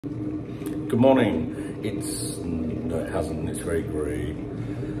Good morning. No, it hasn't. It's very grey.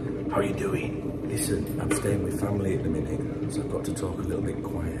 How are you doing? Listen, I'm staying with family at the minute, so I've got to talk a little bit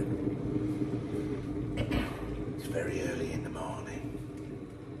quiet. It's very early in the morning.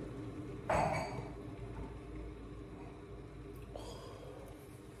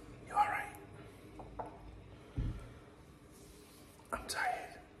 You alright? I'm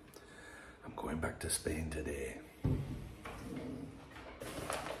tired. I'm going back to Spain today.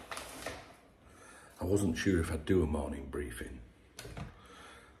 I wasn't sure if I'd do a morning briefing,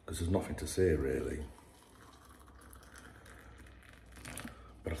 because there's nothing to say really.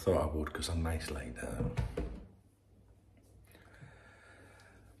 But I thought I would, because I'm nice like that.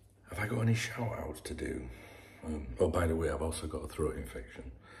 Have I got any shout outs to do? Oh, by the way, I've also got a throat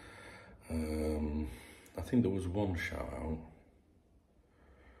infection. I think there was one shout out.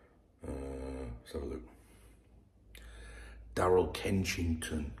 Let's have a look. Daryl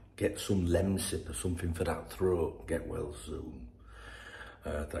Kenchington. Get some Lemsip or something for that throat. Get well soon.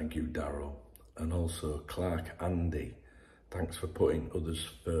 Thank you, Daryl. And also Clark Andy. Thanks for putting others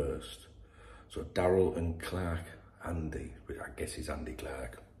first. So Daryl and Clark Andy, which I guess is Andy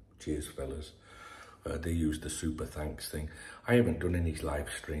Clark. Cheers, fellas. They used the super thanks thing. I haven't done any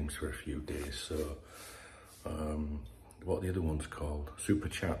live streams for a few days, so what are the other ones called? Super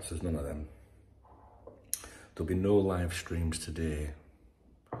chats, there's none of them. There'll be no live streams today.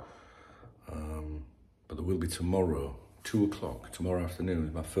 But there will be tomorrow, 2 o'clock, tomorrow afternoon,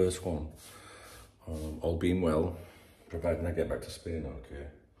 is my first one. All being well, providing I get back to Spain, okay.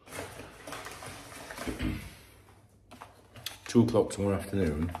 2 o'clock tomorrow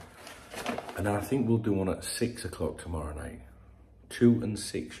afternoon, and then I think we'll do one at 6 o'clock tomorrow night. 2 and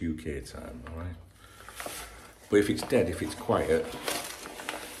 6 UK time, all right? But if it's dead, if it's quiet,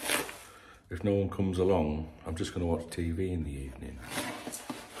 if no one comes along, I'm just going to watch TV in the evening.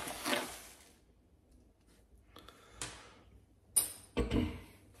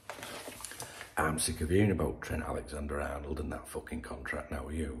 I'm sick of hearing about Trent Alexander-Arnold and that fucking contract, now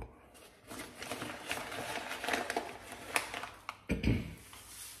are you?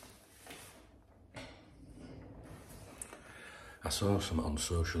 I saw something on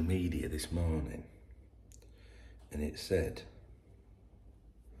social media this morning and it said,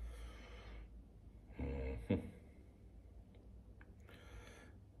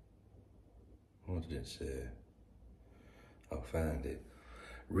 what did it say? I'll find it.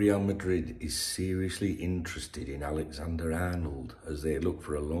 Real Madrid is seriously interested in Alexander-Arnold as they look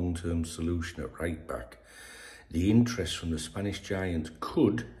for a long-term solution at right-back. The interest from the Spanish giants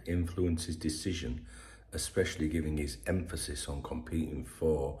could influence his decision, especially given his emphasis on competing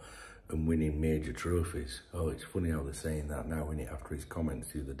for and winning major trophies. Oh, it's funny how they're saying that now, isn't it, after his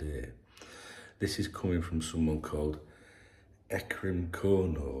comments the other day. This is coming from someone called Ekrim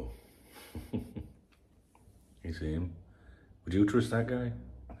Kono. You see him? Would you trust that guy?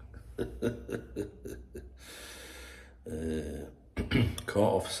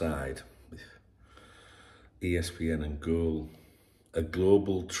 Caught offside. ESPN and Goal. A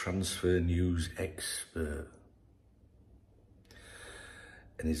global transfer news expert.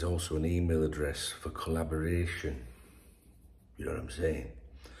 And he's also an email address for collaboration. You know what I'm saying?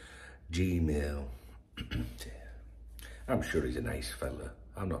 Gmail. I'm sure he's a nice fella.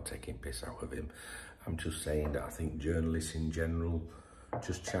 I'm not taking piss out of him. I'm just saying that I think journalists in general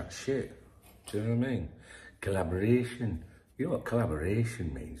just chat shit. Do you know what I mean? Collaboration. You know what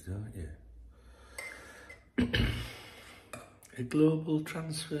collaboration means, don't you? A global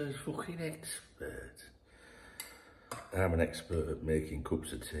transfers fucking expert. I'm an expert at making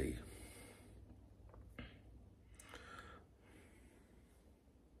cups of tea.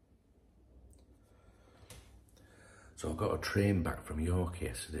 So I got a train back from York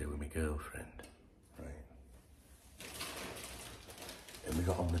yesterday with my girlfriend. And we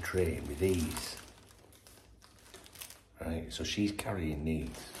got on the train with these, right? So she's carrying these.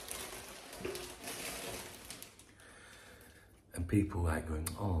 And people like going,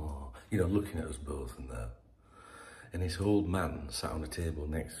 oh, you know, looking at us both and that. And this old man sat on the table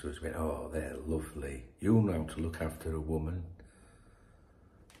next to us went, oh, they're lovely. You know how to look after a woman.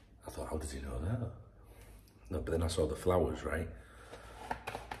 I thought, how does he know that? No, but then I saw the flowers, right?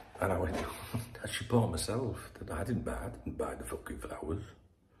 And I went, I should bought myself. I didn't buy the fucking flowers.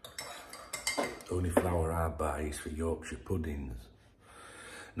 The only flower I buy is for Yorkshire puddings.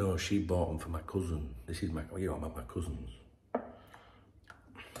 No, she bought them for my cousin. This is my, you know, I'm at my cousin's.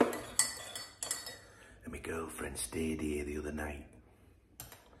 And my girlfriend stayed here the other night.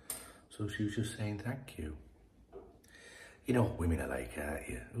 So she was just saying thank you. You know what women are like, aren't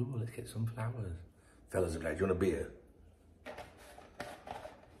you? Oh, let's get some flowers. Fellas are like, do you want a beer?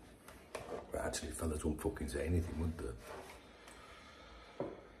 Actually, fellas won't fucking say anything, would they?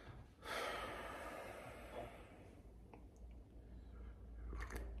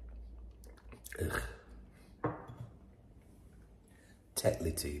 Ugh.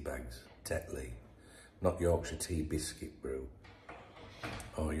 Tetley tea bags, Tetley. Not Yorkshire tea biscuit brew.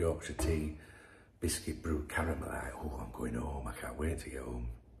 Or Yorkshire tea biscuit brew caramelite. Oh, I'm going home, I can't wait to get home.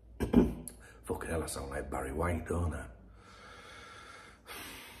 Fucking hell, I sound like Barry White, don't I?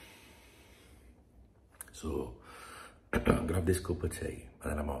 So, I'm gonna have this cup of tea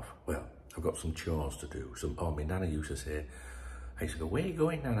and then I'm off. Well, I've got some chores to do. My Nana used to say, I used to go, where are you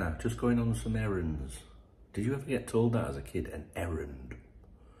going, Nana? Just going on some errands. Did you ever get told that as a kid? An errand.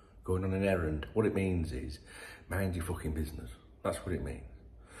 Going on an errand. What it means is, mind your fucking business. That's what it means.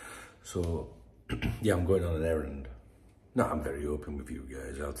 So, yeah, I'm going on an errand. No, I'm very open with you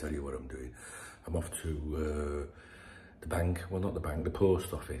guys. I'll tell you what I'm doing. I'm off to the bank. Well, not the bank, the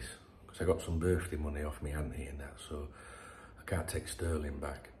post office. Because I got some birthday money off my auntie and that. So, I can't take sterling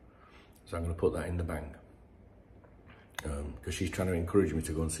back. So, I'm going to put that in the bank. Because she's trying to encourage me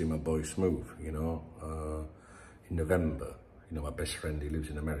to go and see my boy Smooth, you know, in November. You know, my best friend, he lives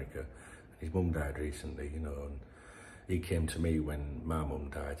in America. His mum died recently, you know, and he came to me when my mum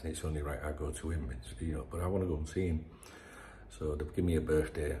died, and it's only right I go to him, you know, but I want to go and see him. So they've given me a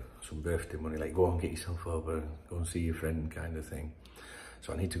birthday, some birthday money, like go and get yourself over, go and see your friend kind of thing.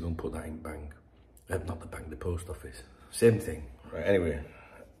 So I need to go and put that in bank. Not the bank, the post office. Same thing, right, anyway.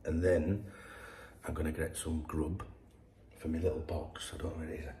 And then I'm going to get some grub for my little box. I don't know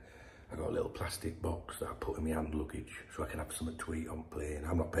what it is. I got a little plastic box that I put in my hand luggage so I can have something to eat on plane.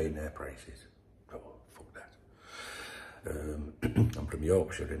 I'm not paying their prices. Oh, fuck that. I'm from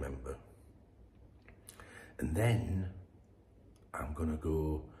Yorkshire, remember. And then I'm gonna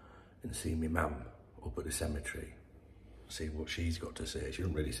go and see my mum up at the cemetery. See what she's got to say. She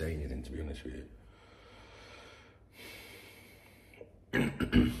doesn't really say anything, to be honest with you.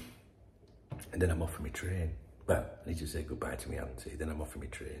 And then I'm off for my train. Well, I need to say goodbye to my auntie, then I'm off for my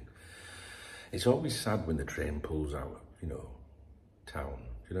train. It's always sad when the train pulls out, you know, town.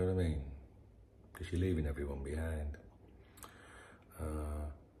 Do you know what I mean? Because you're leaving everyone behind.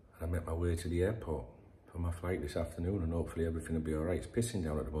 I make my way to the airport for my flight this afternoon, and hopefully everything will be all right. It's pissing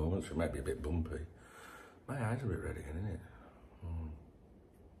down at the moment, so it might be a bit bumpy. My eyes are a bit red again, isn't it?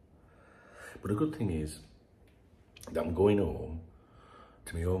 But the good thing is that I'm going home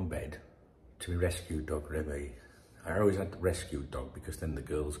to my own bed, to my rescue dog, Remy. I always had the rescue dog because then the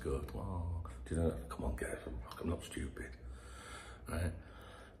girls go, oh, do you know, come on guys, I'm not stupid, right?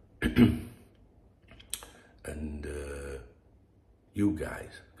 And you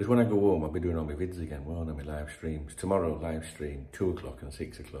guys, because when I go home, I'll be doing all my vids again, won't I, my live streams. Tomorrow, live stream, 2 o'clock and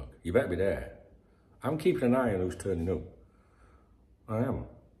 6 o'clock. You better be there. I'm keeping an eye on who's turning up. I am.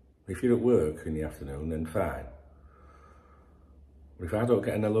 If you're at work in the afternoon, then fine. But if I don't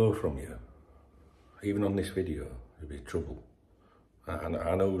get an hello from you, even on this video, there'll be trouble. I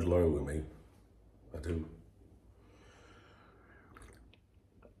know who's loyal with me. I do.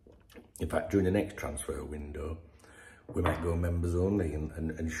 In fact, during the next transfer window, we might go members only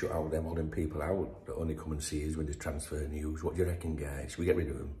and shut out them holding people out that only come and see us when there's transfer news. What do you reckon, guys? Should we get rid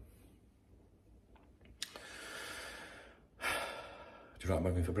of them? Do you know what I'm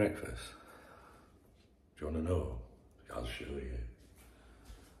having for breakfast? Do you want to know? I'll show you.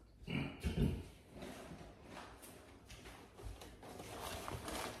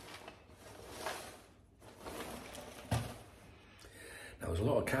 Now, there's a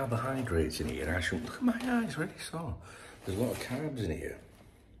lot of carbohydrates in here. I shouldn't look at my eyes, really sore. There's a lot of carbs in here.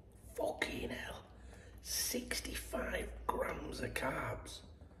 Fucking hell. 65 grams of carbs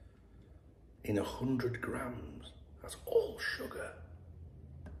in 100 grams. That's all sugar.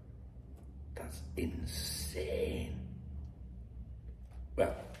 That's insane.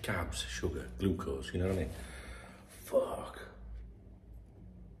 Well, carbs, sugar, glucose, you know what I mean? Fuck.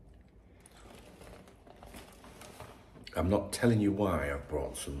 I'm not telling you why I've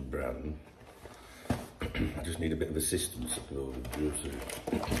brought some bran. I just need a bit of assistance at the moment.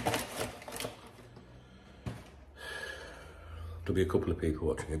 There'll be a couple of people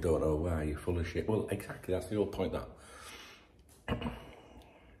watching who don't know why you're full of shit. Well, exactly, that's the whole point that.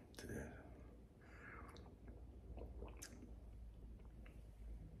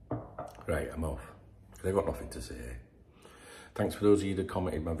 Right, I'm off. I've got nothing to say. Thanks for those of you that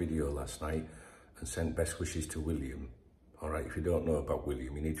commented my video last night and sent best wishes to William. All right, if you don't know about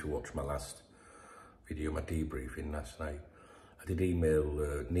William, you need to watch my last video, my debriefing last night. I did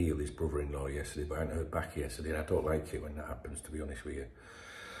email Neil, his brother-in-law, yesterday, but I hadn't heard back yesterday, and I don't like it when that happens, to be honest with you.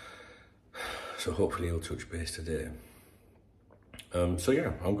 So hopefully he'll touch base today. So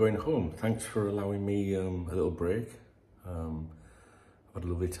yeah, I'm going home. Thanks for allowing me a little break. I've had a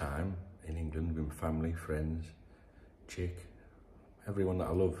lovely time in England with my family, friends, chick, everyone that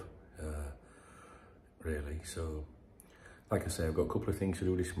I love, really. So, like I say, I've got a couple of things to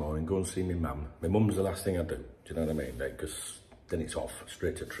do this morning. Go and see my mum. My mum's the last thing I do. Do you know what I mean? Like, because then it's off,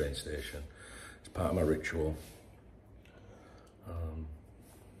 straight to the train station. It's part of my ritual.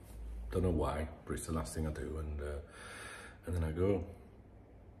 Don't know why, but it's the last thing I do, and then I go.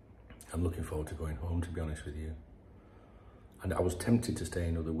 I'm looking forward to going home, to be honest with you. And I was tempted to stay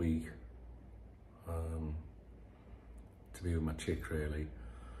another week, to be with my chick, really.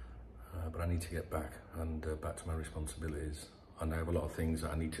 But I need to get back and back to my responsibilities. And I have a lot of things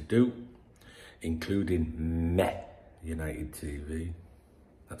that I need to do, including United TV.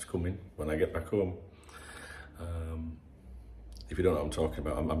 That's coming when I get back home. If you don't know what I'm talking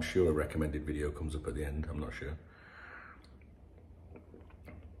about, I'm sure a recommended video comes up at the end, I'm not sure.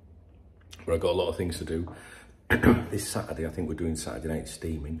 But I've got a lot of things to do. This Saturday, I think we're doing Saturday night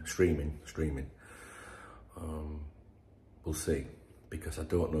streaming. We'll see, because I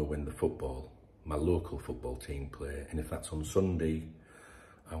don't know when my local football team play, and if that's on Sunday,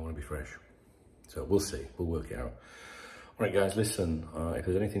 I want to be fresh. So we'll see, we'll work it out. All right, guys, listen, if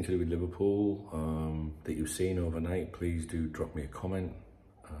there's anything to do with Liverpool that you've seen overnight, please do drop me a comment.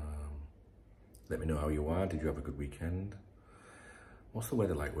 Let me know how you are. Did you have a good weekend? What's the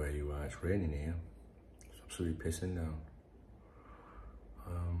weather like where you are? It's raining here. It's absolutely pissing down.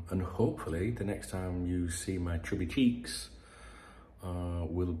 And hopefully the next time you see my chubby cheeks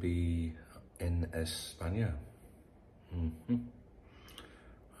will be in España.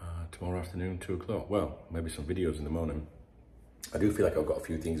 Tomorrow afternoon, 2 o'clock. Well, maybe some videos in the morning. I do feel like I've got a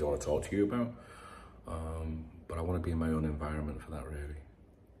few things I want to talk to you about, but I want to be in my own environment for that, really.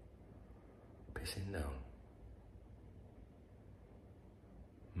 Pissing down.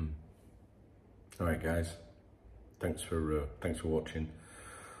 All right, guys. Thanks for watching.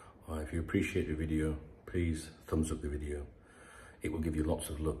 If you appreciate the video, please thumbs up the video. It will give you lots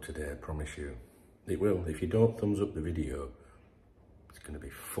of luck today, I promise you. It will. If you don't thumbs up the video, it's going to be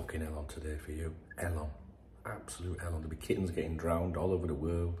fucking hell on today for you. Hell on. Absolute hell on. There'll be kittens getting drowned all over the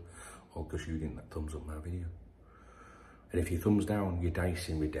world, all because you didn't thumbs up my video. And if you thumbs down, you're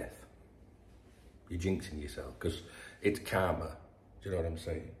dicing with death. You're jinxing yourself, because it's karma. Do you know what I'm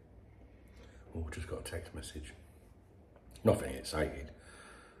saying? Oh, just got a text message. Nothing excited.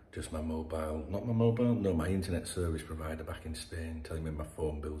 Just my mobile, not my mobile, no, my internet service provider back in Spain telling me my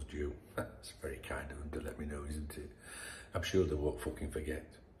phone bill's due. That's very kind of them to let me know, isn't it? I'm sure they won't fucking forget.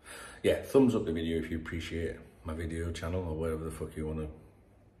 Yeah, thumbs up the video if you appreciate my video channel or whatever the fuck you want to,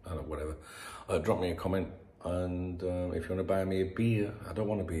 I don't know, whatever. Drop me a comment, and if you want to buy me a beer, I don't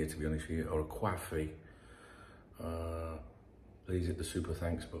want a beer to be honest with you, or a coffee, please hit the super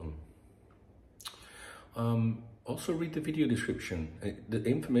thanks button. Also read the video description. The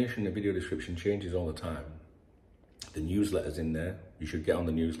information in the video description changes all the time. The newsletter's in there. You should get on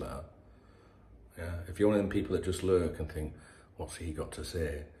the newsletter. Yeah, if you're one of them people that just lurk and think, what's he got to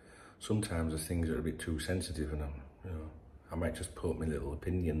say? Sometimes there's things that are a bit too sensitive, and I might just put my little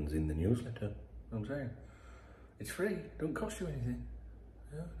opinions in the newsletter. You know what I'm saying? It's free. Don't cost you anything.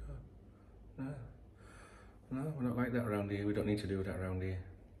 No, we're not like that around here. We don't need to do that around here.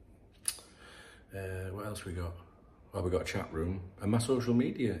 What else we got? Well, we got a chat room and my social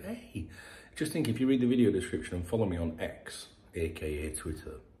media. Hey, just think, if you read the video description and follow me on X, aka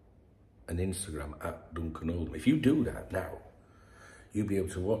Twitter, and Instagram @DuncanOldham. If you do that now, you'll be able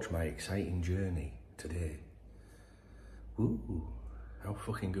to watch my exciting journey today. Ooh, how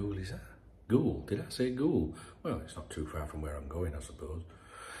fucking cool is that? Cool? Did I say cool? Well, it's not too far from where I'm going, I suppose.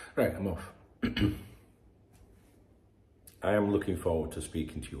 Right, I'm off. I am looking forward to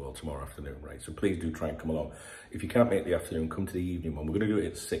speaking to you all tomorrow afternoon, right? So please do try and come along. If you can't make the afternoon, come to the evening one. We're going to do it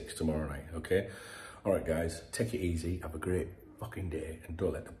at 6 tomorrow night, okay? All right, guys, take it easy. Have a great fucking day, and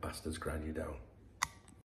don't let the bastards grind you down.